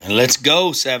Let's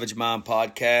go, Savage Mind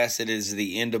Podcast. It is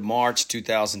the end of March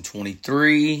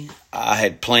 2023. I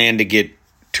had planned to get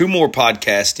 2 more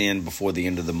podcasts in before the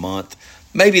end of the month.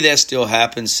 Maybe that still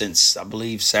happens since I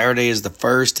believe Saturday is the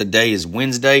 1st. Today is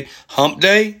Wednesday, Hump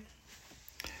Day.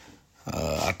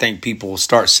 I think people will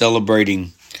start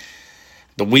celebrating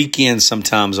the weekend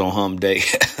sometimes on Hump Day.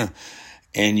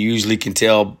 And usually can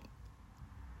tell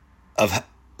of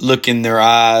look in their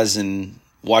eyes and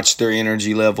watch their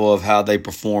energy level of how they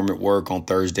perform at work on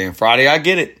Thursday and Friday. I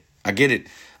get it.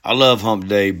 I love Hump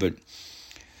Day, but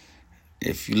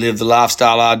if you live the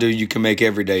lifestyle I do, you can make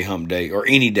every day Hump Day or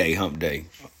any day Hump Day.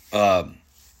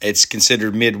 It's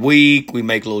considered midweek. We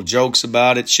make little jokes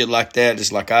about it, shit like that,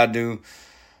 just like I do.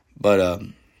 But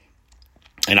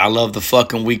and I love the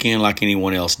fucking weekend like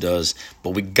anyone else does.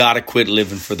 But we got to quit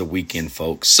living for the weekend,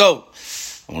 folks. So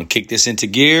I want to kick this into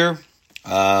gear.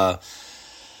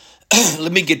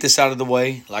 Let me get this out of the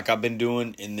way like I've been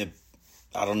doing in the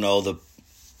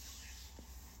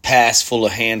past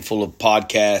handful of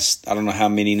podcasts. I don't know how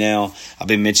many now. I've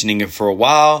been mentioning it for a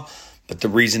while, but the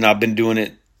reason I've been doing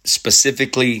it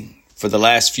specifically for the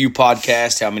last few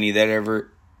podcasts, how many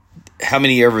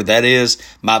ever that is,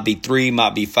 might be 3,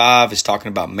 might be 5, is talking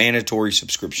about mandatory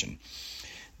subscription.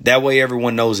 That way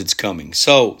everyone knows it's coming.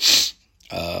 So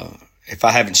if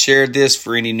I haven't shared this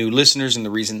for any new listeners, and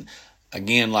the reason,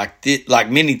 again, like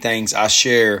many things I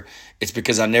share, it's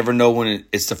because I never know when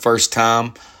it's the first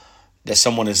time that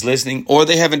someone is listening, or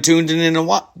they haven't tuned into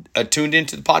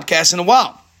the podcast in a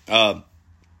while.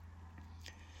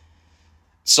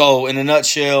 So in a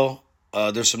nutshell,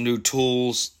 there's some new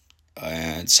tools,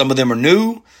 and some of them are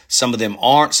new, some of them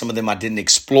aren't, some of them I didn't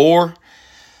explore.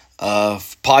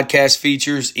 Podcast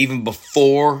features, even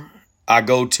before I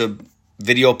go to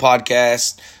video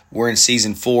podcasts. We're in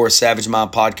season 4 of Savage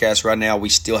Mind Podcast right now. We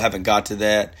still haven't got to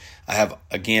that.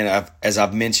 As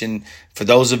I've mentioned, for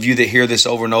those of you that hear this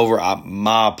over and over,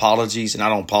 my apologies, and I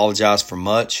don't apologize for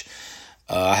much.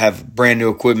 I have brand new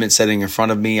equipment sitting in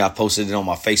front of me. I posted it on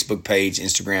my Facebook page,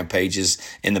 Instagram pages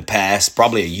in the past,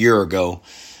 probably a year ago.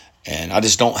 And I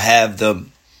just don't have the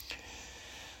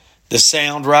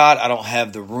sound right. I don't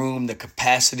have the room, the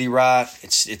capacity right.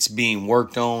 It's being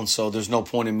worked on. So there's no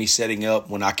point in me setting up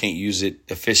when I can't use it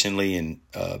efficiently and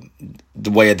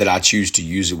the way that I choose to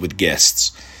use it with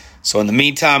guests. So in the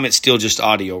meantime, it's still just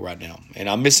audio right now. And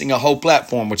I'm missing a whole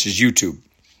platform, which is YouTube.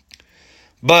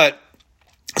 But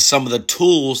some of the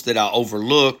tools that I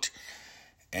overlooked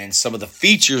and some of the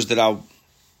features that I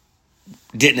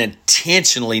didn't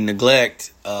intentionally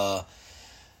neglect,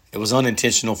 it was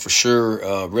unintentional for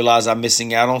sure. Realize I'm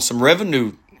missing out on some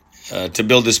revenue to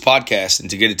build this podcast and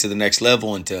to get it to the next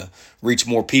level and to reach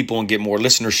more people and get more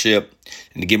listenership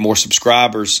and to get more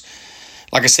subscribers.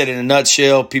 Like I said, in a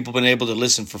nutshell, people have been able to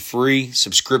listen for free.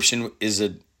 Subscription is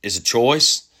a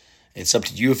choice. It's up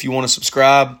to you if you want to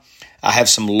subscribe. I have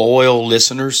some loyal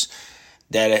listeners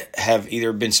that have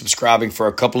either been subscribing for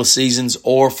a couple of seasons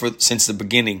or since the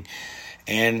beginning.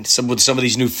 And with some of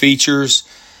these new features,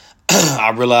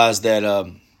 I realized that,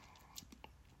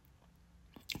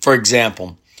 for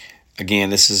example, again,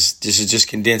 this is just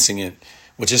condensing it,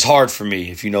 which is hard for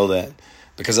me, if you know that,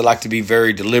 because I like to be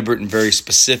very deliberate and very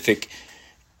specific,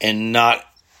 and not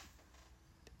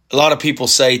a lot of people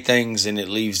say things and it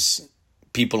leaves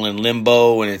people in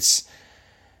limbo and it's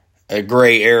a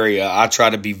gray area. I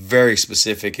try to be very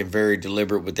specific and very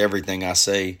deliberate with everything I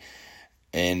say.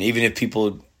 And even if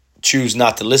people choose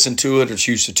not to listen to it or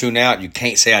choose to tune out, you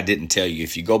can't say I didn't tell you.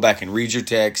 If you go back and read your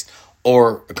text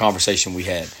or a conversation we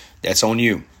had, that's on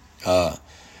you.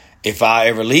 If I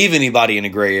ever leave anybody in a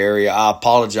gray area, I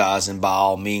apologize, and by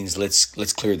all means,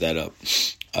 let's clear that up.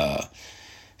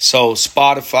 So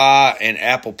Spotify and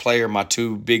Apple Play are my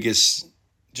 2 biggest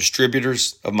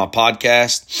distributors of my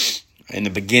podcast. In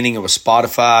the beginning, it was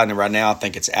Spotify, and right now I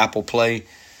think it's Apple Play.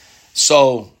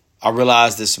 So I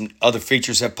realized that some other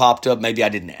features have popped up. Maybe I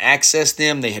didn't access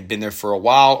them. They had been there for a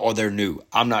while, or they're new.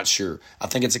 I'm not sure. I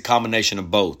think it's a combination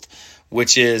of both,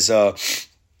 which is I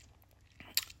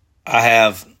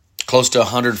have close to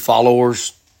 100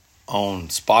 followers on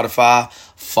Spotify.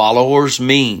 Followers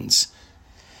means,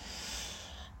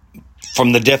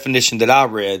 from the definition that I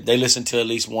read, they listen to at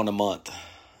least one a month.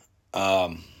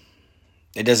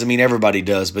 It doesn't mean everybody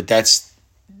does, but that's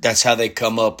how they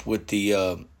come up with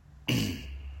the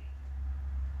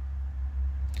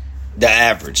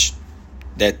average,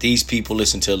 that these people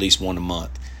listen to at least one a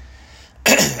month.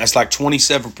 That's like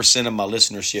 27% of my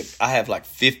listenership. I have like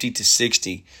 50 to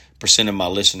 60% of my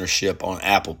listenership on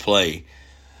Apple Play,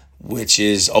 which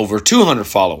is over 200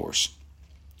 followers.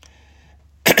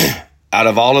 Out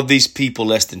of all of these people,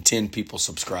 less than 10 people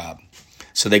subscribe.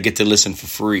 so they get to listen for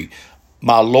free.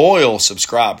 My loyal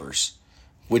subscribers,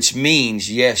 which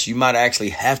means, yes, you might actually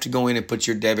have to go in and put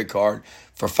your debit card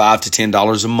for $5 to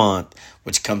 $10 a month,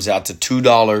 which comes out to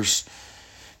 $2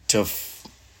 to,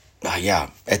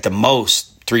 at the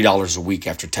most $3 a week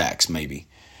after tax, maybe.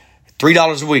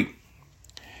 $3 a week.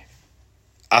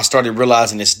 I started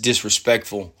realizing it's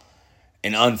disrespectful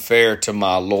and unfair to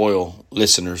my loyal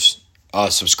listeners,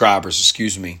 subscribers,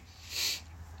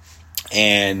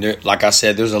 And like I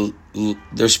said,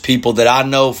 there's people that I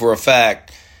know for a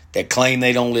fact that claim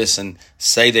they don't listen,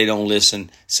 say they don't listen,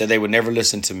 say they would never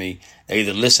listen to me. They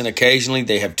either listen occasionally,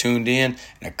 they have tuned in,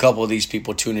 and a couple of these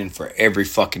people tune in for every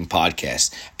fucking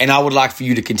podcast. And I would like for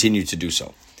you to continue to do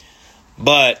so.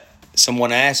 But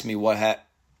someone asked me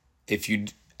if you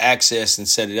access and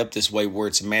set it up this way where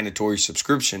it's a mandatory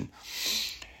subscription,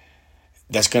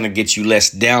 that's going to get you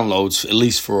less downloads, at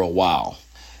least for a while.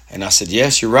 And I said,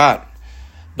 yes, you're right.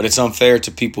 But it's unfair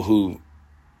to people who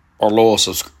are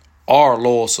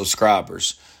loyal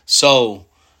subscribers. So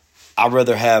I'd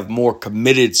rather have more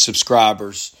committed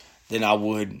subscribers than I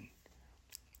would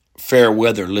fair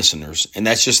weather listeners. And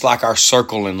that's just like our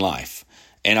circle in life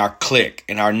and our clique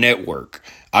and our network.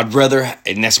 I'd rather,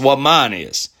 and that's what mine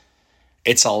is.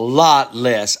 It's a lot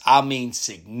less. I mean,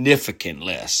 significant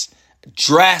less,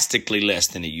 drastically less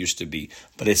than it used to be,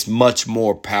 but it's much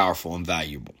more powerful and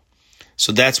valuable.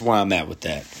 So that's where I'm at with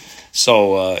that.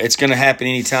 So it's going to happen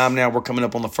anytime now. We're coming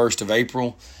up on the 1st of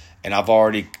April, and I've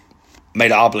already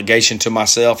made an obligation to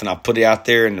myself, and I put it out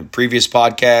there in the previous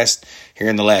podcast here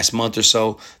in the last month or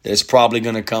so, that it's probably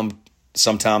going to come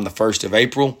sometime the 1st of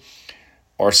April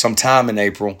or sometime in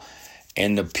April.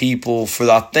 And the people,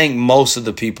 I think most of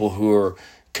the people who are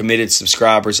committed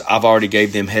subscribers, I've already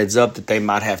gave them heads up that they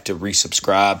might have to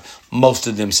resubscribe. Most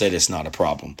of them said it's not a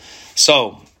problem.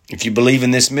 So if you believe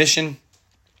in this mission,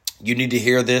 you need to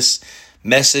hear this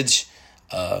message,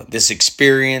 this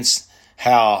experience,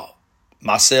 how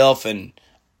myself and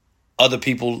other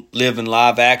people live in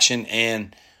live action,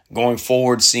 and going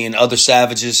forward, seeing other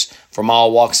savages from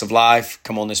all walks of life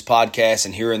come on this podcast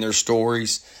and hearing their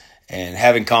stories and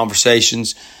having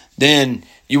conversations. Then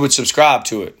you would subscribe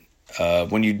to it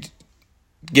when you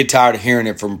get tired of hearing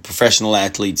it from professional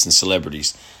athletes and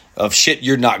celebrities of shit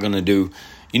you're not going to do.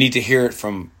 You need to hear it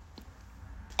from,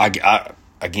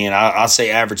 I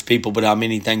say average people, but I'm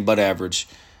anything but average.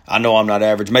 I know I'm not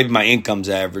average. Maybe my income's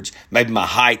average. Maybe my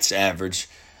height's average.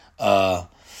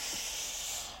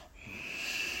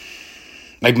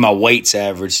 Maybe my weight's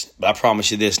average. But I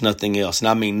promise you this, nothing else. And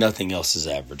I mean nothing else is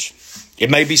average. It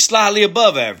may be slightly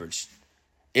above average.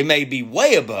 It may be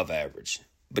way above average.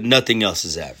 But nothing else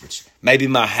is average. Maybe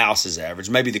my house is average.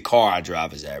 Maybe the car I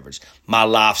drive is average. My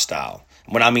lifestyle.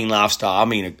 When I mean lifestyle, I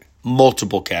mean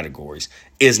multiple categories,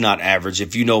 is not average.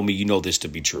 If you know me, you know this to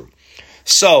be true.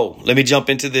 So let me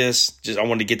jump into this. I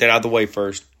wanted to get that out of the way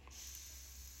first.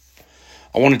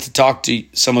 I wanted to talk to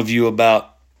some of you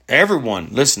about everyone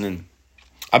listening.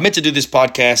 I meant to do this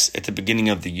podcast at the beginning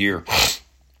of the year,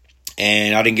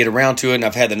 and I didn't get around to it, and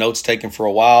I've had the notes taken for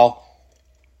a while.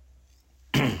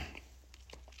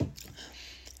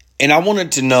 And I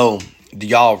wanted to know, do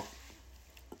y'all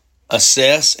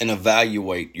assess and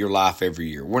evaluate your life every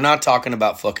year? We're not talking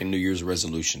about fucking New Year's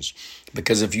resolutions,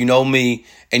 because if you know me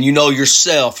and you know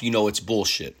yourself, you know it's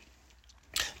bullshit.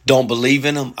 Don't believe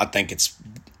in them. I think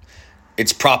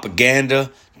it's propaganda,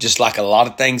 just like a lot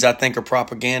of things I think are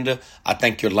propaganda. I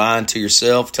think you're lying to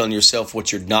yourself, telling yourself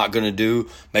what you're not going to do.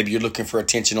 Maybe you're looking for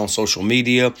attention on social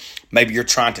media. Maybe you're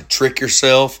trying to trick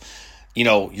yourself. You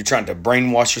know, you're trying to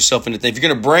brainwash yourself into things. If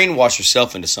you're going to brainwash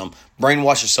yourself into something,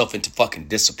 brainwash yourself into fucking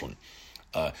discipline.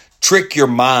 Trick your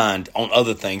mind on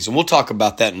other things. And we'll talk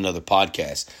about that in another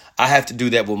podcast. I have to do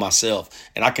that with myself.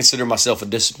 And I consider myself a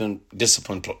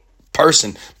disciplined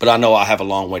person, but I know I have a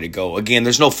long way to go. Again,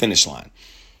 there's no finish line.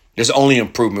 There's only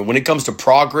improvement. When it comes to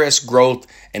progress, growth,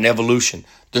 and evolution,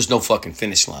 there's no fucking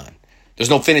finish line. There's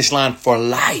no finish line for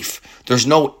life. There's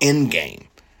no end game.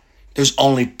 There's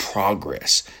only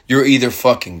progress. You're either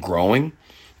fucking growing,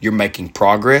 you're making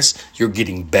progress, you're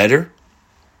getting better.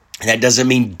 And that doesn't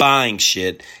mean buying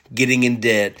shit, getting in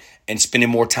debt, and spending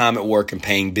more time at work and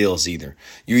paying bills either.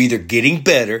 You're either getting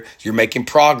better, you're making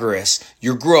progress,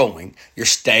 you're growing, you're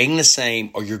staying the same,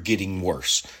 or you're getting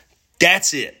worse.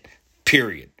 That's it,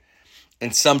 period.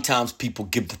 And sometimes people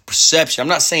give the perception. I'm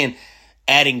not saying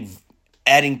adding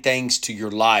things to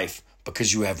your life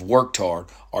because you have worked hard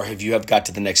or if you have got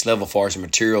to the next level as far as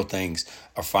material things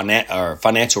or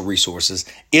financial resources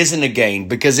isn't a gain,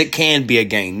 because it can be a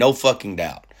gain, no fucking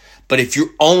doubt. But if you're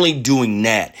only doing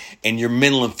that and your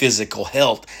mental and physical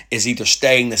health is either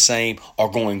staying the same or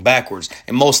going backwards,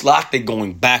 and most likely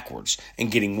going backwards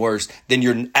and getting worse, then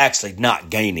you're actually not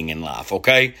gaining in life,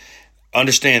 okay?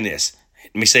 Understand this.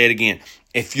 Let me say it again.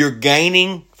 If you're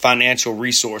gaining financial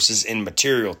resources and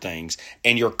material things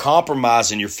and you're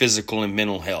compromising your physical and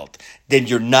mental health, then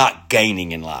you're not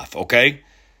gaining in life, okay?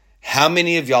 How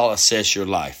many of y'all assess your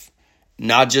life?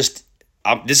 Not just,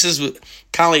 this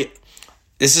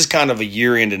is kind of a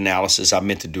year-end analysis I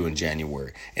meant to do in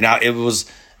January. And it was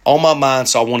on my mind,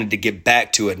 so I wanted to get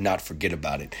back to it and not forget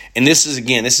about it. And this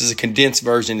is a condensed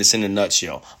version. It's in a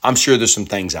nutshell. I'm sure there's some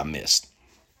things I missed.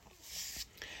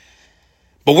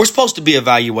 But we're supposed to be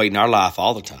evaluating our life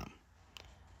all the time.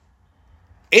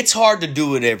 It's hard to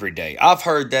do it every day. I've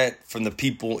heard that from the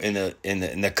people in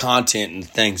the content and the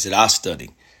things that I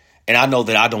study. And I know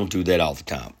that I don't do that all the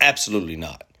time. Absolutely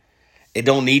not. It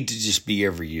don't need to just be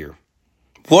every year.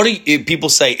 If people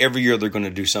say every year they're going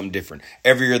to do something different.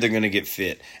 Every year they're going to get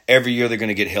fit. Every year they're going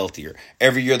to get healthier.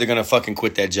 Every year they're going to fucking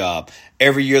quit that job.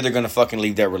 Every year they're going to fucking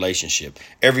leave that relationship.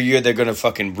 Every year they're going to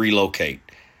fucking relocate.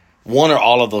 One or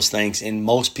all of those things, and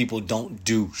most people don't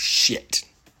do shit.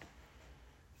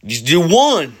 You do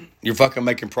one, you're fucking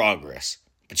making progress.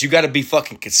 But you got to be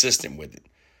fucking consistent with it.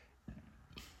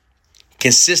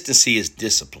 Consistency is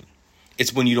discipline.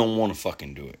 It's when you don't want to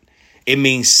fucking do it. It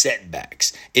means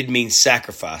setbacks. It means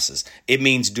sacrifices. It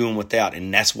means doing without,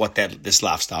 and that's what this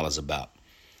lifestyle is about.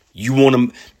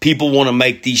 People want to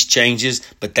make these changes,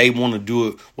 but they want to do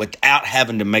it without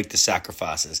having to make the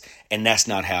sacrifices. And that's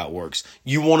not how it works.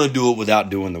 You want to do it without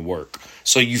doing the work.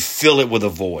 So you fill it with a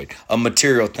void, a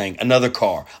material thing, another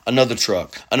car, another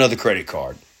truck, another credit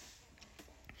card.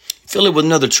 Fill it with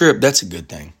another trip. That's a good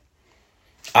thing.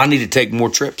 I need to take more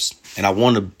trips and I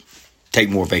want to take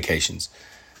more vacations.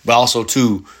 But also,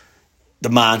 too, the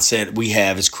mindset we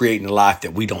have is creating a life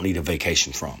that we don't need a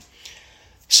vacation from.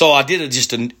 So I did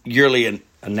just a yearly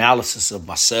analysis of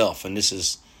myself. And this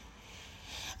is,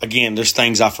 again, there's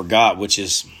things I forgot, which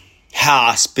is how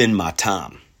I spend my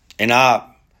time. And I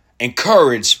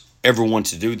encourage everyone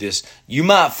to do this. You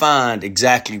might find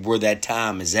exactly where that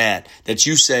time is at that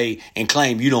you say and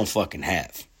claim you don't fucking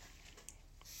have.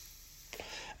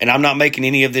 And I'm not making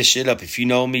any of this shit up. If you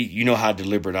know me, you know how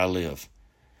deliberate I live.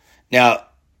 Now,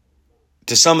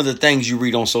 to some of the things you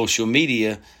read on social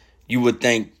media, you would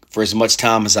think, for as much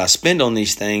time as I spend on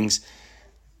these things,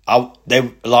 a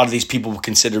lot of these people would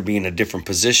consider me in a different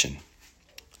position.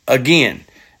 Again,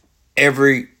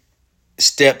 every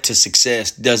step to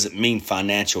success doesn't mean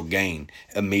financial gain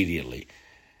immediately.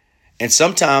 And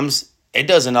sometimes it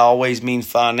doesn't always mean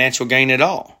financial gain at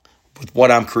all. With what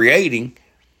I'm creating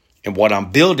and what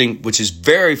I'm building, which is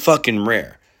very fucking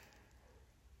rare.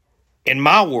 In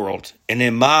my world and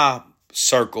in my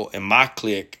circle and my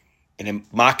clique, and in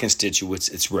my constituents,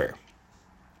 it's rare,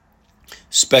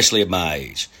 especially at my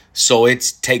age. So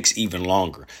it takes even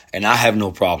longer, and I have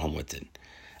no problem with it.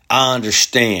 I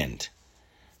understand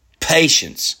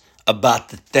patience about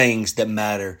the things that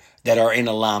matter, that are in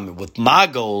alignment with my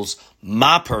goals,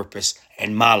 my purpose,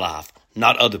 and my life,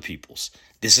 not other people's.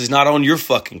 This is not on your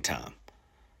fucking time.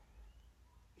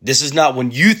 This is not when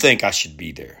you think I should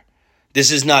be there. This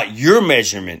is not your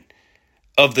measurement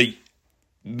of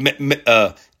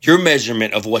your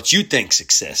measurement of what you think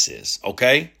success is,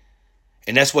 okay?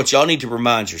 And that's what y'all need to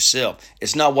remind yourself.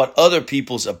 It's not what other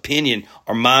people's opinion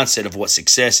or mindset of what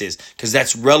success is, because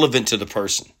that's relevant to the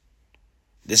person.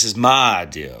 This is my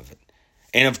idea of it.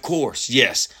 And of course,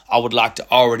 yes, I would like to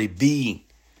already be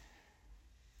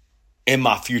in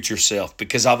my future self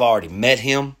because I've already met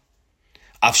him.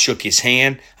 I've shook his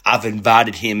hand. I've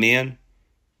invited him in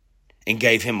and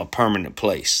gave him a permanent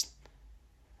place.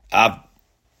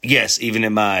 Yes, even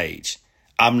at my age,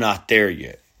 I'm not there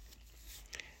yet.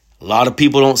 A lot of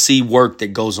people don't see work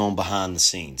that goes on behind the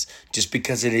scenes just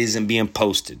because it isn't being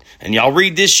posted. And y'all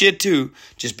read this shit too.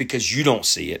 Just because you don't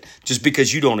see it, just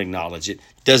because you don't acknowledge it,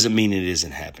 doesn't mean it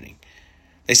isn't happening.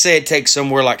 They say it takes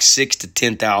somewhere like 6,000 to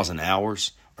 10,000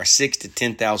 hours or 6,000 to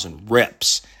 10,000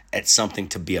 reps at something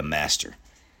to be a master.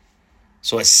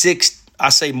 So at 6, I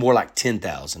say more like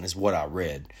 10,000 is what I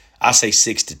read. I say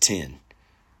 6 to 10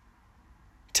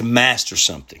 to master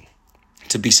something,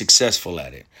 to be successful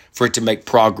at it, for it to make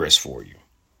progress for you.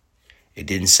 It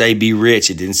didn't say be rich.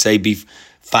 It didn't say be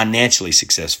financially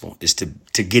successful. It's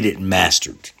to get it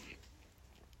mastered.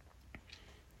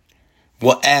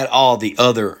 We'll add all the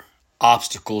other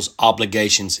obstacles,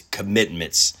 obligations,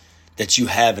 commitments that you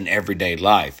have in everyday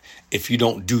life if you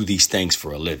don't do these things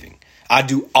for a living. I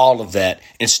do all of that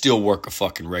and still work a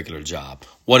fucking regular job,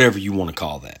 whatever you want to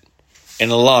call that.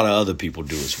 And a lot of other people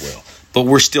do as well. But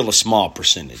we're still a small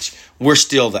percentage. We're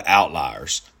still the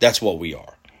outliers. That's what we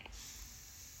are.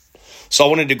 So I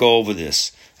wanted to go over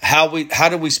this. How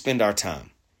do we spend our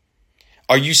time?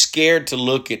 Are you scared to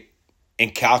look at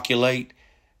and calculate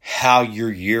how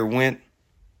your year went?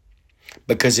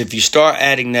 Because if you start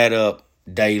adding that up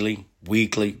daily,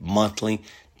 weekly, monthly,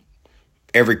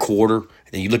 every quarter,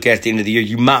 and you look at the end of the year,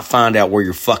 you might find out where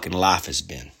your fucking life has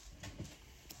been.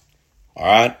 All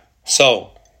right?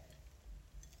 So,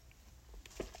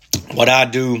 what I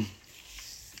do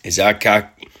is I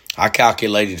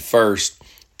calculated first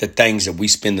the things that we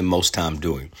spend the most time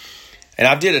doing. And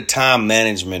I did a time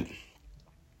management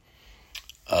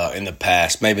in the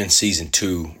past, maybe in season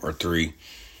 2 or 3.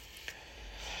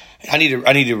 I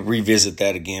need to revisit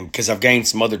that again because I've gained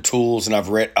some other tools and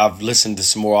I've listened to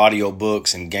some more audio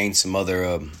books and gained some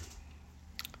other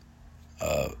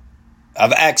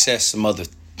I've accessed some other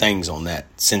things on that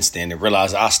since then and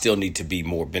realized I still need to be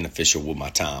more beneficial with my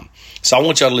time. So I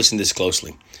want y'all to listen to this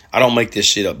closely. I don't make this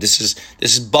shit up. This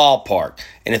is ballpark.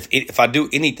 And if I do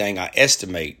anything, I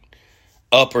estimate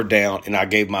up or down, and I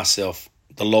gave myself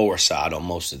the lower side on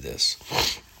most of this.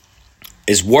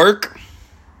 Is work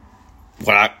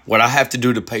what I have to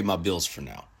do to pay my bills for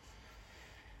now.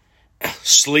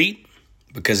 Sleep,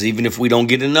 because even if we don't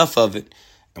get enough of it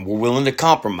and we're willing to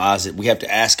compromise it, we have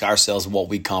to ask ourselves what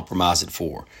we compromise it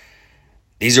for.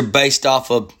 These are based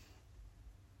off of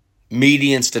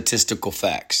median statistical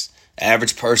facts.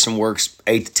 Average person works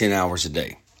 8 to 10 hours a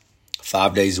day,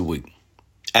 5 days a week.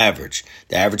 Average.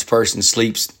 The average person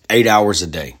sleeps 8 hours a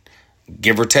day.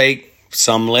 Give or take,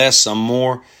 some less, some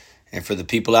more. And for the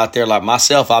people out there like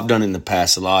myself, I've done it in the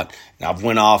past a lot. And I've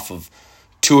went off of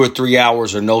 2 or 3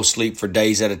 hours or no sleep for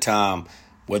days at a time,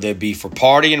 whether it be for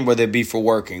partying, whether it be for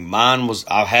working.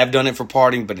 I have done it for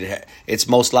partying, but it's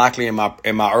most likely in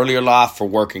my earlier life for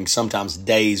working, sometimes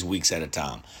days, weeks at a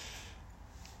time.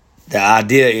 The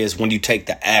idea is when you take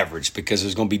the average, because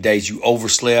there's going to be days you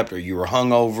overslept or you were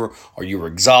hungover or you were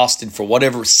exhausted for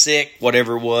whatever, sick,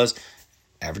 whatever it was.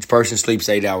 Average person sleeps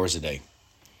 8 hours a day.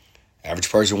 Average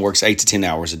person works 8 to 10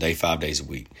 hours a day, 5 days a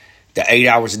week. The 8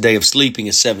 hours a day of sleeping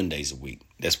is 7 days a week.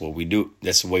 That's what we do.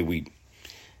 That's the way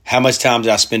How much time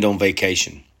did I spend on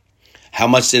vacation? How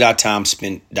much did I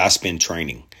spend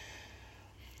training?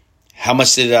 How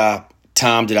much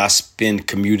time did I spend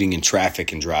commuting in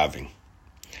traffic and driving?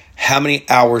 How many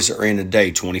hours are in a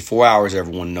day? 24 hours,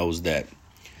 everyone knows that.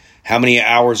 How many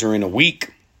hours are in a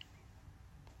week?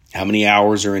 How many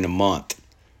hours are in a month?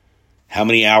 How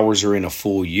many hours are in a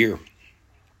full year?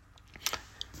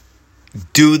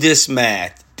 Do this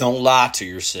math. Don't lie to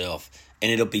yourself.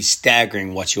 And it'll be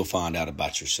staggering what you'll find out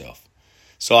about yourself.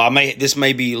 So this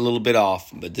may be a little bit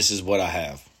off, but this is what I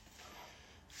have.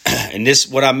 And this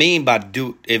what I mean by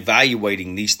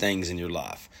evaluating these things in your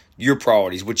life. Your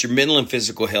priorities, what your mental and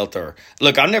physical health are.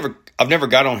 Look, I've never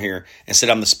got on here and said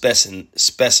I'm the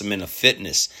specimen of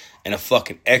fitness and a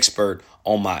fucking expert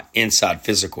on my inside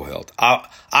physical health.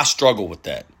 I struggle with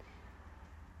that.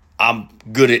 I'm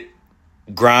good at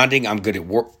grinding. I'm good at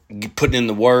putting in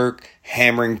the work,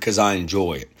 hammering because I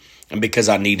enjoy it and because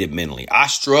I need it mentally. I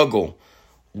struggle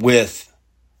with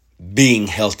being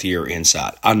healthier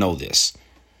inside. I know this.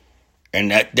 And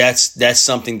that's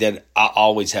something that I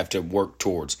always have to work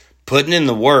towards. Putting in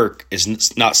the work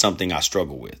is not something I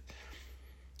struggle with.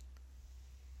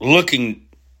 Looking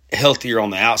healthier on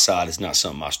the outside is not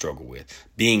something I struggle with.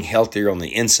 Being healthier on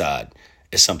the inside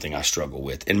is something I struggle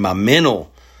with. And my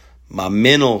mental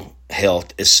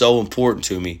health is so important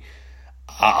to me.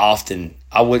 I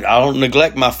don't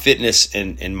neglect my fitness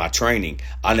and my training.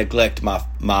 I neglect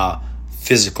my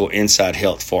physical inside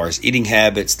health as far as eating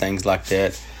habits, things like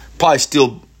that. Probably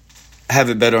still have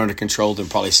it better under control than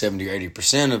probably 70 or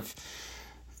 80% of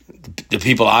the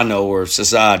people I know or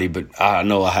society, but I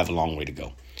know I have a long way to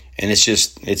go. And it's an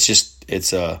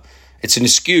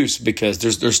excuse because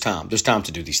there's time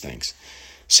to do these things.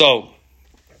 So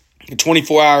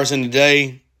 24 hours in a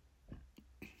day,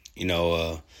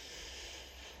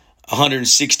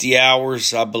 160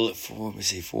 hours, I believe,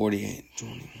 48,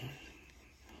 20.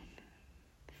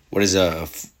 What is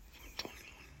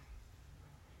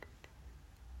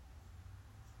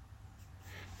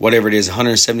whatever it is,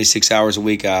 176 hours a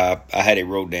week, I had it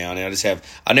wrote down. And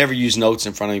I never use notes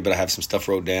in front of me, but I have some stuff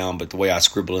wrote down, but the way I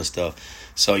scribble and stuff.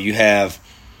 So you have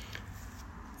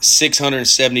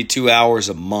 672 hours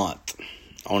a month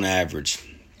on average.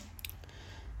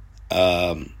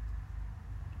 A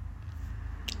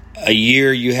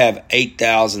year, you have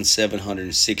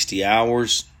 8,760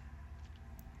 hours.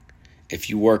 If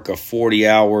you work a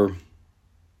 40-hour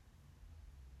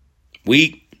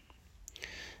week,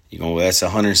 That's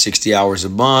 160 hours a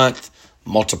month.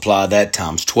 Multiply that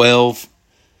times 12.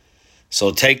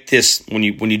 So take this, when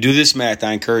you do this math,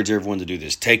 I encourage everyone to do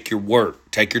this. Take your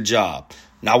work, take your job,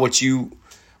 not what you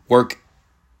work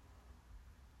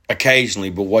occasionally,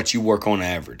 but what you work on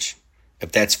average.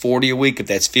 If that's 40 a week, if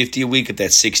that's 50 a week, if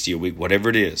that's 60 a week, whatever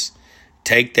it is,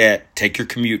 take that, take your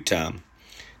commute time.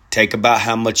 Take about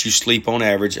how much you sleep on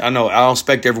average. I know I don't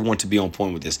expect everyone to be on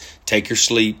point with this. Take your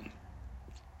sleep.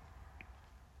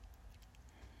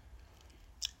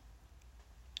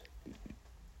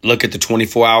 Look at the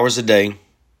 24 hours a day.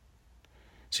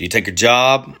 So you take a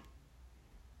job,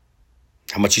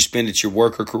 how much you spend at your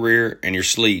work or career, and your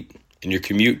sleep and your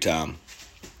commute time.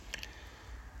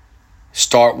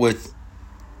 Start with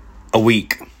a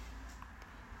week.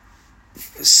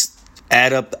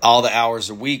 Add up all the hours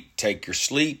a week. Take your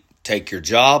sleep. Take your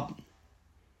job.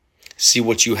 See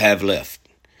what you have left.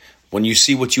 When you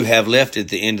see what you have left at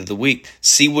the end of the week,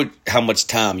 see how much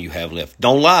time you have left.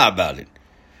 Don't lie about it.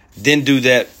 Then do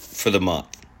that for the month.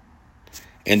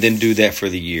 And then do that for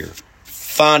the year.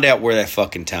 Find out where that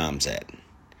fucking time's at.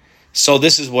 So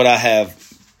this is what I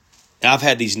have. I've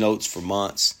had these notes for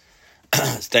months.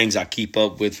 Things I keep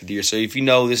up with for the year. So if you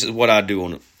know, this is what I do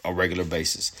on a regular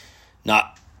basis.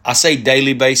 Not, I say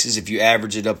daily basis. If you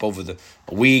average it up over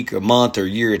a week, a month, or a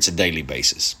year, it's a daily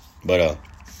basis. But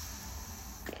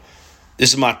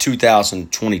this is my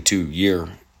 2022 year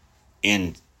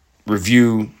in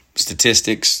review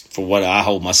statistics for what I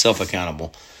hold myself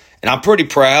accountable. And I'm pretty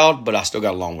proud, but I still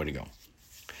got a long way to go.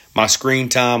 My screen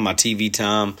time, my TV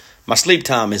time, my sleep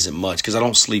time isn't much because I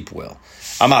don't sleep well.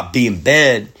 I might be in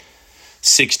bed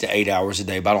 6 to 8 hours a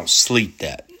day, but I don't sleep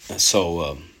that.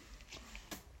 So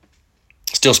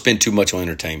still spend too much on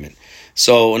entertainment.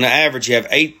 So on the average, you have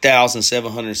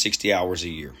 8,760 hours a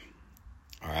year.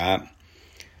 All right.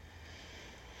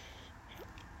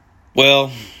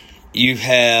 Well, you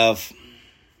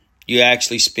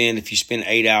actually spend, if you spend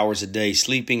 8 hours a day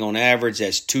sleeping on average,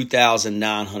 that's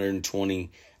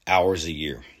 2,920 hours a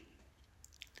year.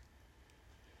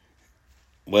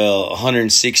 Well,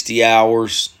 160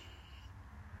 hours,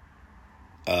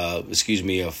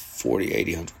 40,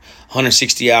 80, 100,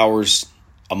 160 hours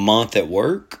a month at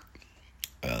work.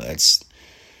 That's,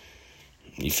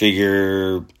 you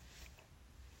figure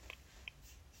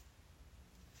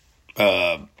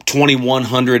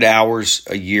 2,100 hours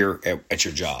a year at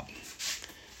your job.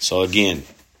 So again,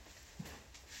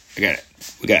 we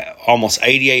got almost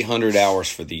 8,800 hours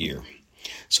for the year.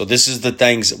 So this is the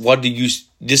things.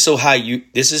 This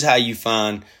is how you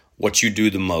find what you do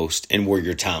the most and where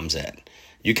your time's at.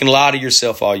 You can lie to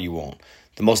yourself all you want.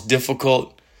 The most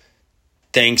difficult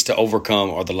things to overcome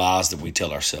are the lies that we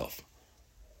tell ourselves.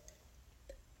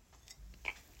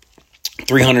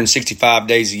 365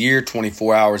 days a year,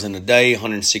 24 hours in a day,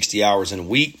 160 hours in a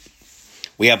week.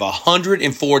 We have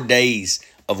 104 days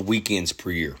of weekends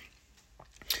per year.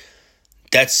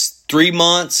 That's 3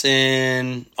 months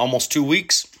and almost 2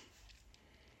 weeks.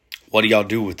 What do y'all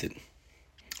do with it?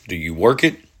 Do you work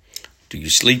it? Do you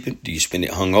sleep it? Do you spend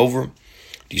it hungover?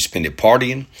 Do you spend it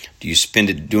partying? Do you spend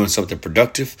it doing something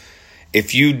productive?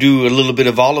 If you do a little bit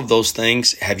of all of those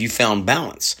things, have you found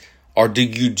balance? Or do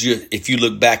you if you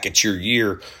look back at your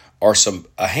year or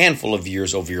a handful of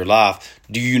years over your life,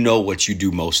 do you know what you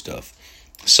do most of?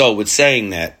 So with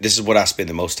saying that, this is what I spend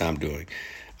the most time doing.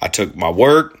 I took my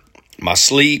work, my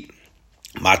sleep,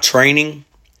 my training,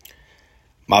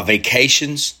 my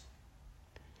vacations,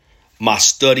 my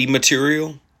study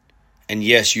material. And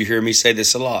yes, you hear me say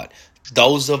this a lot.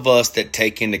 Those of us that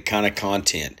take in the kind of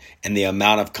content and the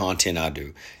amount of content I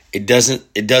do, it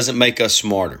doesn't make us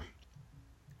smarter.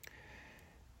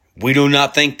 We do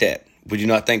not think that. We do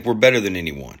not think we're better than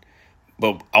anyone.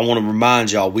 But I want to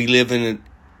remind y'all, we live in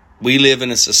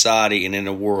a society and in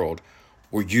a world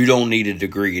where you don't need a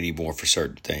degree anymore for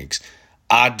certain things.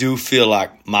 I do feel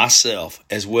like myself,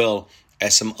 as well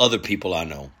as some other people I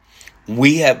know,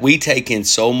 we take in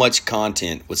so much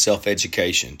content with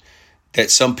self-education that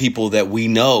some people that we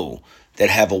know that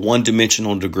have a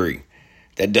one-dimensional degree,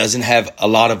 that doesn't have a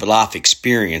lot of life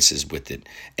experiences with it,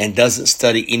 and doesn't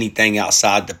study anything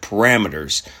outside the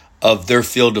parameters of their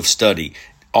field of study,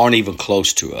 aren't even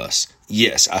close to us.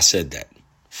 Yes, I said that.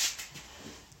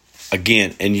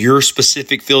 Again, in your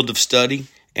specific field of study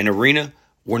and arena,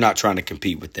 we're not trying to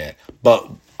compete with that. But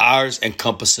ours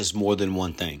encompasses more than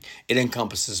one thing. It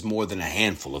encompasses more than a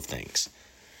handful of things.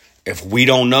 If we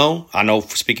don't know, I know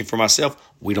speaking for myself,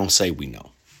 we don't say we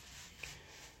know.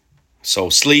 So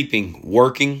sleeping,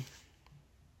 working's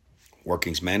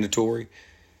mandatory.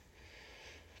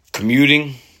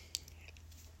 Commuting,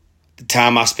 the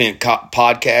time I spent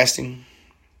podcasting,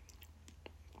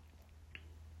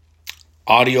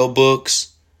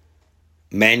 Audiobooks,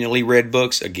 manually read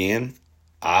books. Again,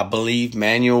 I believe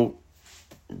manual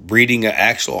reading an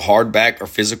actual hardback or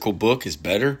physical book is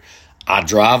better. I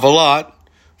drive a lot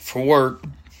for work,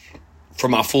 for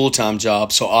my full-time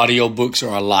job, so audiobooks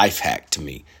are a life hack to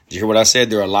me. Did you hear what I said?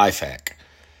 They're a life hack.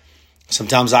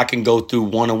 Sometimes I can go through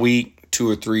one a week, 2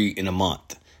 or 3 in a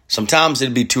month. Sometimes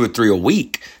it'd be 2 or 3 a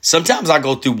week. Sometimes I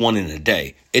go through one in a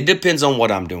day. It depends on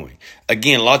what I'm doing.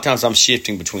 Again, a lot of times I'm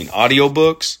shifting between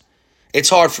audiobooks. It's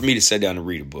hard for me to sit down and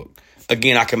read a book.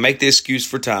 Again, I can make the excuse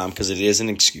for time because it is an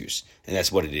excuse, and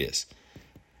that's what it is.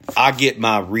 I get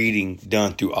my reading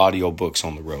done through audiobooks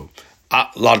on the road. A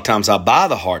lot of times I buy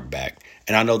the hardback,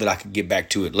 and I know that I can get back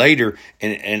to it later,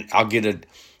 and I'll get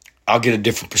a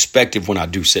different perspective when I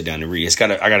do sit down and read.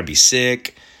 I got to be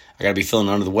sick. I got to be feeling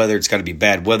under the weather. It's got to be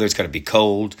bad weather. It's got to be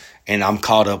cold, and I'm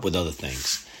caught up with other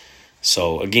things.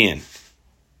 So again,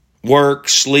 work,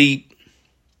 sleep,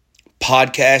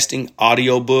 podcasting,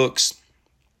 audiobooks,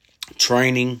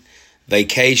 training,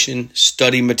 vacation,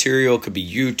 study material. Could be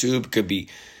YouTube. Could be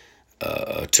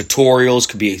tutorials.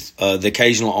 Could be the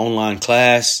occasional online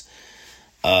class.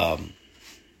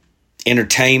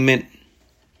 Entertainment.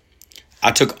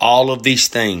 I took all of these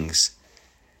things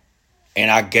and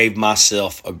I gave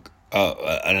myself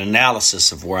an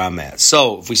analysis of where I'm at.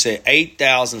 So if we say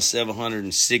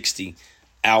 8,760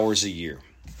 hours a year.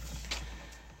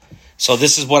 So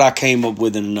this is what I came up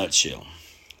with in a nutshell.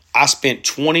 I spent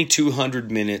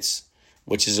 2,200 minutes,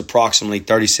 which is approximately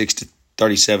 36 to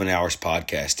 37 hours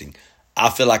podcasting. I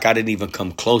feel like I didn't even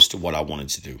come close to what I wanted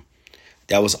to do.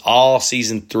 That was all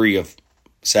season 3 of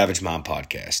Savage Mind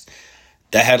Podcast.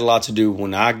 That had a lot to do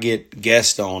when I get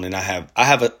guests on, and I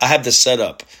have the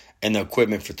setup and the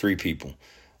equipment for 3 people.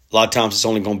 A lot of times it's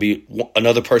only going to be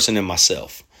another person and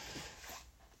myself.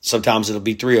 Sometimes it'll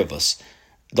be 3 of us.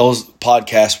 Those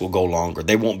podcasts will go longer.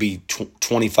 They won't be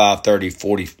 25, 30,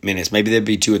 40 minutes. Maybe they'll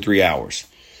be 2 or 3 hours.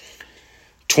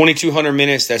 2,200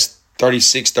 minutes, that's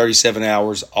 36, 37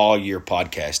 hours all year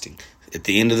podcasting. At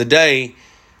the end of the day,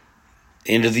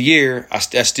 end of the year, I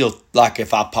still like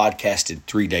if I podcasted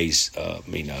 3 days,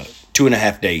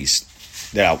 2.5 days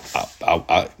that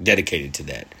I dedicated to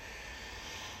that.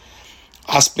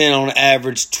 I spent on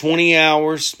average 20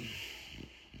 hours,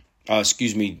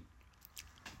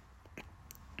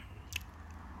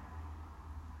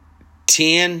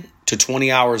 10 to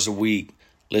 20 hours a week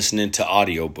listening to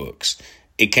audiobooks.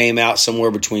 It came out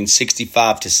somewhere between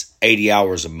 65 to 80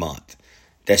 hours a month.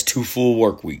 That's 2 full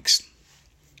work weeks.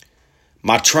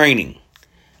 My training,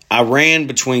 I ran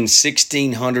between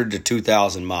 1,600 to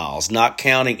 2,000 miles, not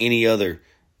counting any other,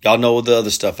 y'all know the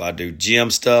other stuff I do,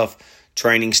 gym stuff,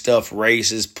 training stuff,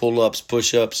 races, pull-ups,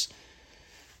 push-ups.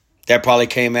 That probably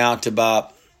came out to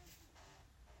about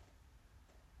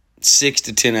 6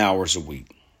 to 10 hours a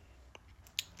week.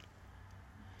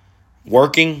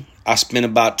 Working, I spent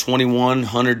about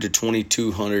 2,100 to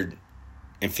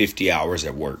 2,250 hours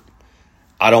at work.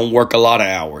 I don't work a lot of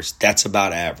hours. That's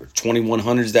about average.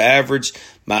 2,100 is the average.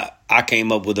 I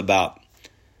came up with about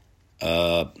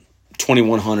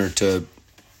 2,100 to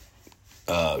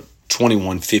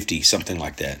 2,150, something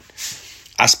like that.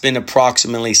 I spend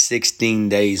approximately 16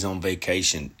 days on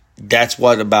vacation. That's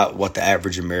about what the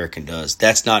average American does.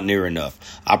 That's not near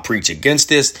enough. I preach against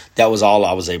this. That was all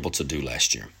I was able to do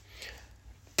last year.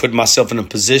 Putting myself in a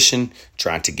position,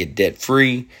 trying to get debt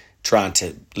free, trying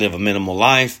to live a minimal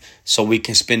life so we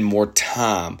can spend more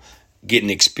time getting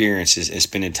experiences and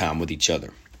spending time with each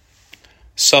other.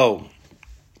 So,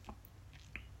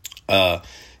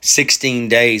 16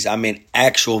 days, I meant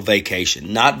actual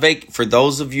vacation. Not for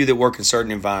those of you that work in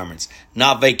certain environments,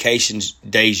 not vacation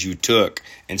days you took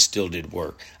and still did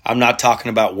work. I'm not talking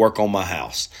about work on my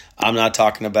house. I'm not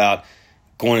talking about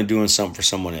going and doing something for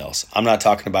someone else. I'm not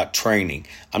talking about training.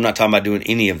 I'm not talking about doing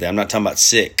any of that. I'm not talking about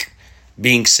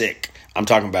being sick. I'm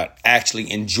talking about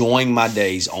actually enjoying my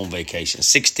days on vacation.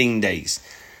 16 days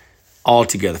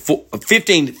altogether.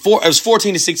 It was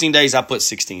 14 to 16 days. I put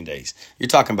 16 days. You're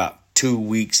talking about 2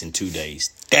 weeks and 2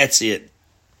 days. That's it.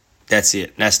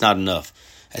 That's not enough.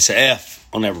 That's an F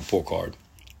on that report card.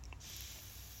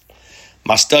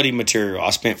 My study material,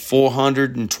 I spent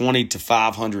 420 to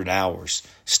 500 hours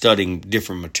studying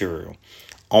different material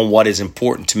on what is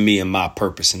important to me and my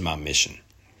purpose and my mission.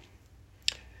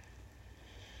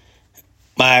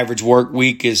 My average work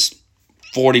week is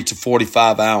 40 to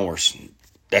 45 hours.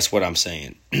 That's what I'm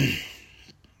saying.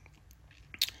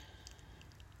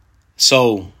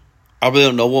 So I really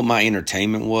don't know what my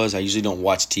entertainment was. I usually don't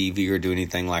watch TV or do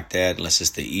anything like that unless it's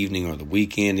the evening or the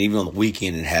weekend. Even on the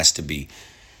weekend, it has to be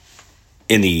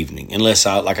in the evening, unless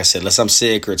I'm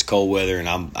sick or it's cold weather and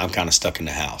I'm kind of stuck in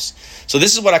the house. So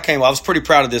this is what I was pretty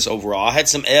proud of this overall. I had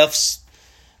some F's.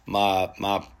 My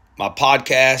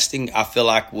podcasting, I feel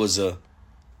like was a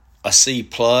C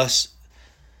plus,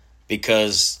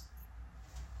 because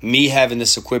me having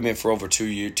this equipment for over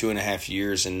 2.5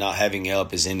 years and not having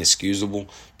help is inexcusable.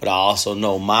 But I also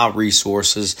know my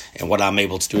resources and what I'm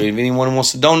able to do. If anyone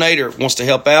wants to donate or wants to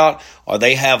help out, or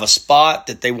they have a spot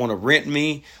that they want to rent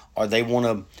me, or they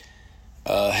want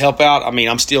to help out. I mean,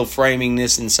 I'm still framing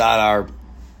this inside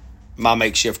my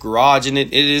makeshift garage, and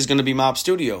it is going to be my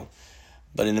studio.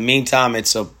 But in the meantime,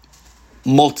 it's a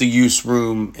multi-use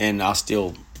room, and I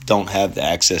still don't have the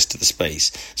access to the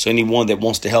space. So anyone that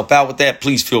wants to help out with that,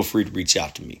 please feel free to reach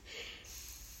out to me.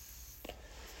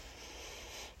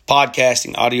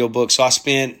 Podcasting, audiobook. So I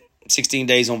spent 16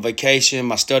 days on vacation.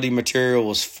 My study material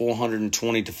was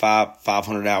 420 to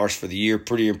 500 hours for the year.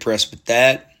 Pretty impressed with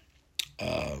that.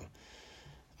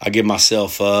 I give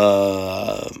myself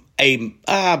a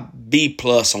B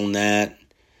plus on that.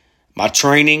 My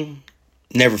training,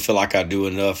 never feel like I do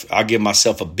enough. I give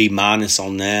myself a B minus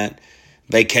on that.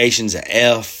 Vacation's a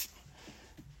F.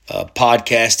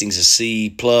 Podcasting's a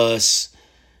C plus.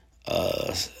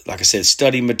 Like I said,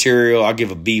 study material, I'll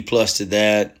give a B plus to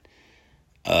that.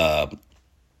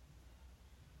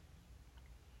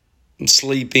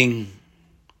 Sleeping,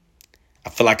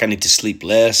 I feel like I need to sleep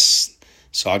less,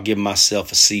 so I'll give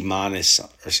myself a C minus,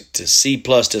 or to C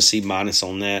plus to C minus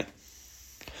on that.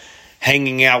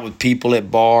 Hanging out with people at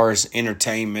bars,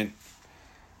 entertainment,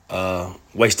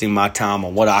 wasting my time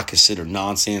on what I consider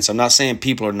nonsense. I'm not saying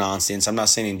people are nonsense. I'm not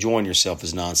saying enjoying yourself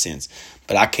is nonsense.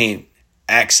 But I can't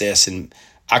access and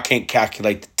I can't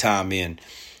calculate the time in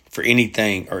for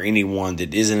anything or anyone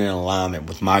that isn't in alignment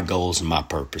with my goals and my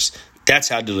purpose. That's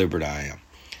how deliberate I am.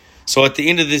 So at the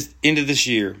end of this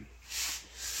year,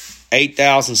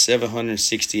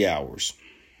 8,760 hours.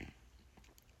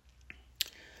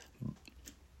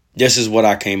 This is what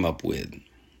I came up with.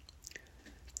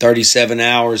 37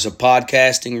 hours of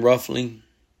podcasting, roughly.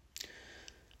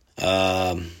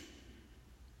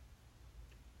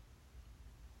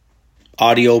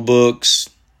 Audiobooks,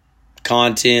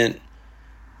 content,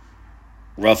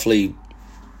 roughly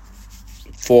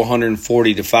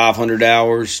 440 to 500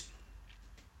 hours.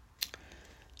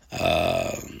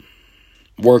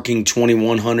 Working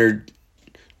 2,100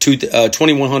 to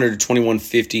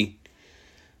 2,150.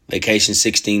 Vacation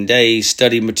 16 days.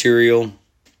 Study material.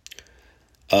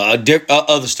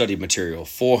 Other study material,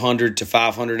 400 to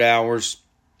 500 hours.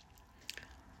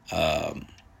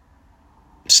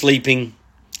 Sleeping,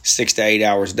 6 to 8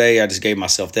 hours a day. I just gave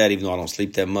myself that, even though I don't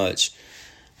sleep that much.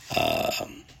 Out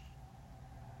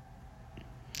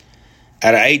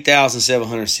of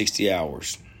 8,760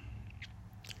 hours,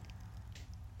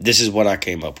 this is what I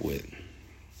came up with.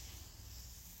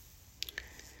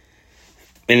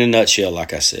 In a nutshell,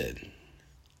 like I said,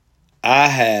 I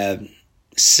have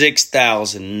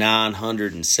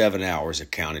 6,907 hours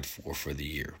accounted for the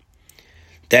year.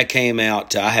 That came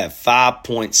out to I have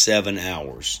 5.7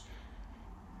 hours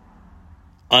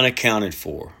unaccounted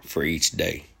for each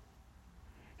day.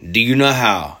 Do you know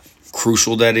how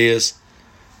crucial that is?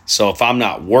 So if I'm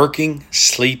not working,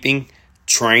 sleeping,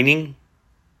 training,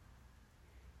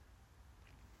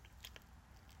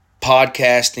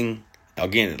 podcasting,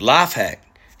 again, life hack.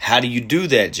 How do you do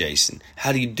that, Jason?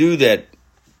 How do you do that,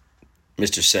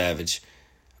 Mr. Savage?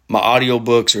 My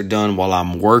audiobooks are done while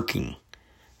I'm working,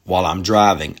 while I'm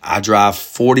driving. I drive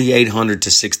 4,800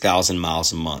 to 6,000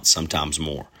 miles a month, sometimes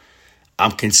more.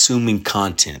 I'm consuming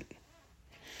content.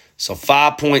 So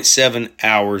 5.7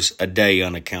 hours a day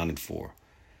unaccounted for.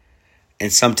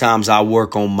 And sometimes I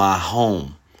work on my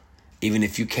home, even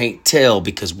if you can't tell,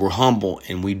 because we're humble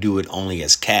and we do it only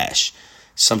as cash.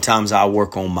 Sometimes I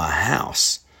work on my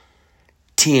house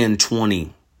 10,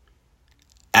 20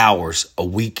 hours a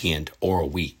weekend or a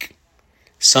week,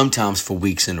 sometimes for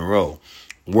weeks in a row.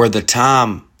 Where the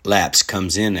time lapse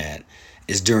comes in at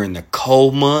is during the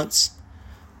cold months,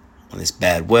 when it's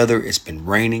bad weather, it's been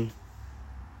raining.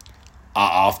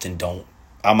 I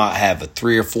might have a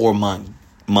 3 or 4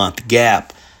 month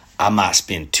gap. I might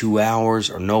spend 2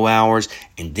 hours or no hours,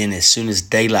 and then as soon as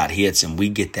daylight hits and we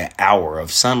get that hour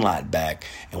of sunlight back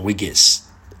and we get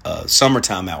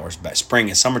summertime hours back, spring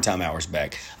and summertime hours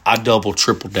back, I double,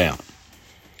 triple down.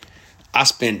 I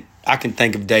can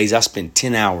think of days I spent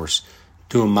 10 hours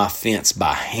doing my fence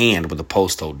by hand with a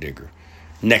post hole digger.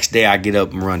 Next day I get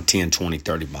up and run 10, 20,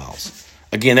 30 miles.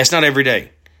 Again, that's not every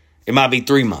day. It might be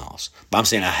 3 miles, but I'm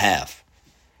saying I have.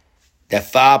 That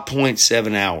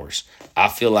 5.7 hours, I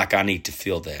feel like I need to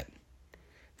feel that.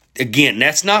 Again,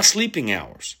 that's not sleeping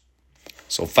hours.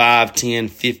 So 5, 10,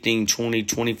 15, 20,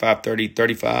 25, 30,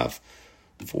 35,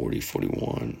 40,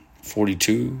 41,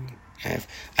 42. I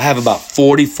have about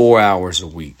 44 hours a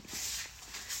week.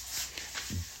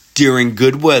 During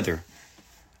good weather,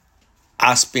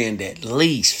 I spend at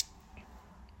least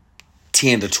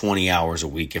 10 to 20 hours a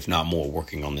week, if not more,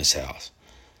 working on this house.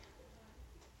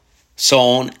 So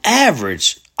on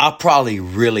average, I probably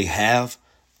really have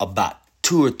about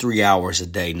 2 or 3 hours a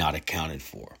day not accounted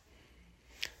for.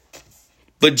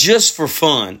 But just for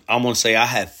fun, I'm going to say I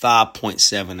have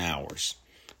 5.7 hours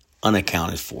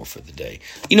unaccounted for the day.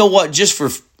 You know what? Just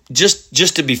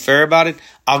to be fair about it,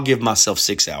 I'll give myself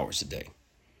 6 hours a day.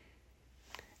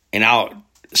 And I'll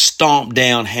stomp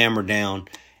down, hammer down,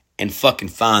 and fucking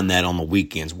find that on the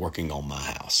weekends working on my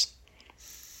house.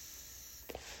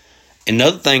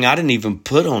 Another thing I didn't even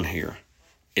put on here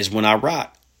is when I write.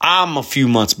 I'm a few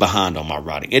months behind on my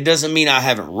writing. It doesn't mean I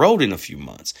haven't wrote in a few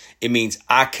months. It means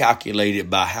I calculated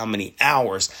by how many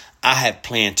hours I have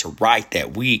planned to write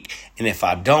that week. And if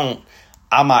I don't,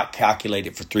 I might calculate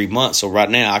it for 3 months. So right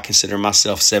now I consider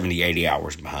myself 70, 80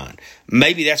 hours behind.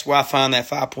 Maybe that's where I find that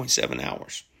 5.7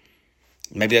 hours.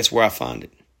 Maybe that's where I find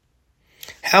it.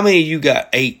 How many of you got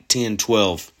 8, 10,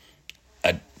 12,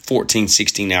 14,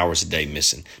 16 hours a day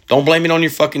missing? Don't blame it on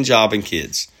your fucking job and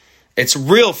kids. It's a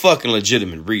real fucking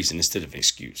legitimate reason instead of an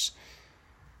excuse.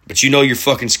 But you know your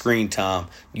fucking screen time.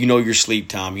 You know your sleep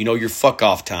time. You know your fuck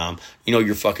off time. You know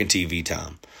your fucking TV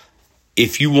time.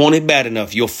 If you want it bad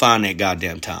enough, you'll find that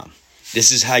goddamn time.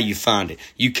 This is how you find it.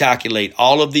 You calculate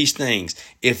all of these things.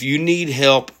 If you need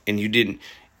help and you didn't,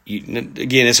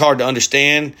 again, it's hard to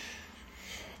understand.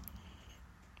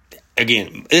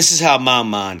 Again, this is how my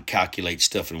mind calculates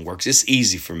stuff and works. It's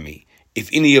easy for me. If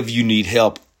any of you need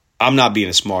help, I'm not being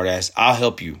a smart ass. I'll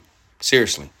help you.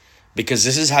 Seriously. Because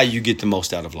this is how you get the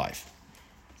most out of life.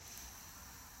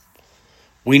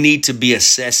 We need to be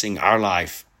assessing our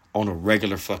life on a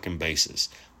regular fucking basis.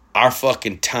 Our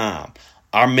fucking time,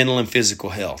 our mental and physical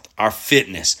health, our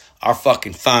fitness, our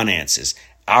fucking finances,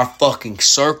 our fucking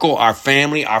circle, our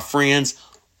family, our friends,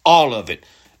 all of it.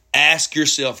 Ask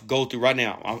yourself, go through right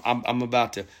now. I'm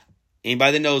about to,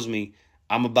 anybody that knows me,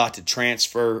 I'm about to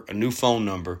transfer a new phone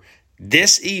number.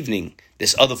 This evening,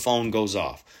 this other phone goes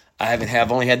off.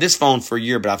 I've only had this phone for a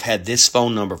year, but I've had this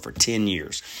phone number for 10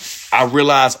 years. I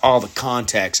realize all the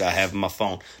contacts I have in my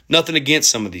phone. Nothing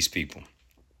against some of these people.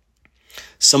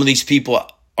 Some of these people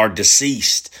are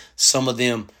deceased. Some of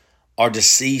them are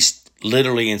deceased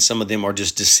literally, and some of them are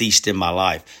just deceased in my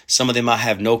life. Some of them I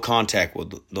have no contact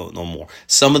with no more.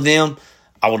 Some of them,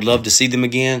 I would love to see them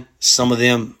again. Some of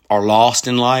them are lost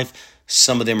in life.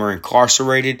 Some of them are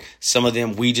incarcerated. Some of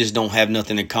them, we just don't have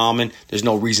nothing in common. There's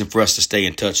no reason for us to stay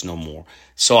in touch no more.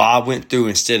 So I went through,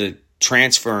 instead of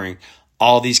transferring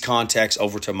all these contacts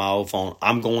over to my old phone,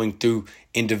 I'm going through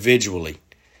individually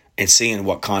and seeing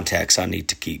what contacts I need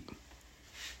to keep.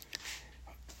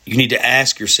 You need to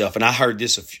ask yourself, and I heard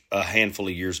this a handful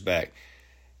of years back,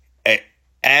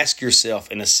 ask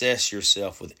yourself and assess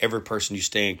yourself with every person you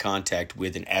stay in contact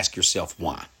with, and ask yourself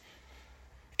why.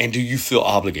 And do you feel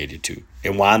obligated to?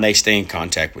 And why they stay in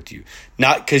contact with you?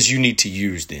 Not because you need to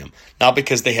use them. Not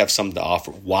because they have something to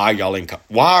offer. Why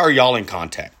are y'all in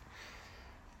contact?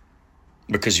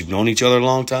 Because you've known each other a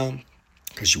long time?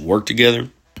 Because you work together?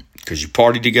 Because you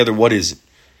party together? What is it?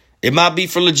 It might be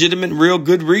for legitimate, real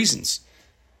good reasons.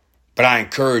 But I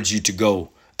encourage you to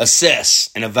go assess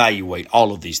and evaluate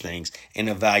all of these things. And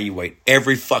evaluate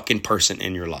every fucking person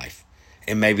in your life.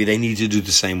 And maybe they need to do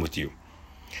the same with you.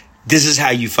 This is how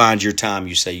you find your time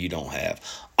you say you don't have.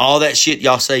 All that shit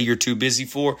y'all say you're too busy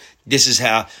for, this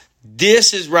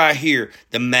is right here.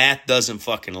 The math doesn't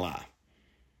fucking lie.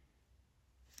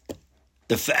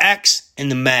 The facts and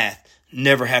the math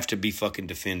never have to be fucking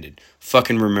defended.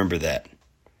 Fucking remember that.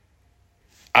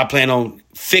 I plan on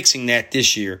fixing that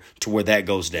this year to where that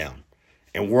goes down.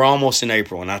 And we're almost in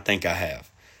April, and I think I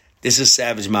have. This is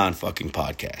Savage Mind fucking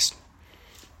podcast.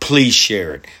 Please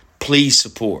share it. Please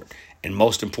support. And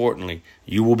most importantly,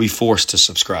 you will be forced to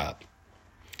subscribe.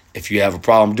 If you have a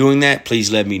problem doing that,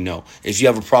 please let me know. If you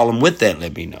have a problem with that,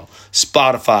 let me know.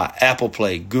 Spotify, Apple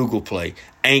Play, Google Play,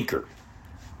 Anchor.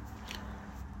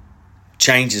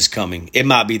 Change is coming. It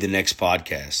might be the next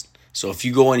podcast. So if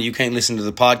you go in and you can't listen to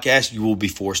the podcast, you will be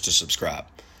forced to subscribe.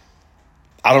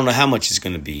 I don't know how much it's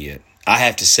going to be yet. I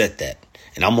have to set that.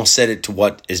 And I'm going to set it to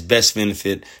what is best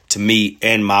benefit to me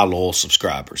and my loyal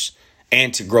subscribers.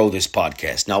 And to grow this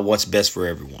podcast. Not what's best for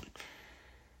everyone.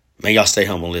 May y'all stay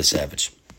humble and live savage.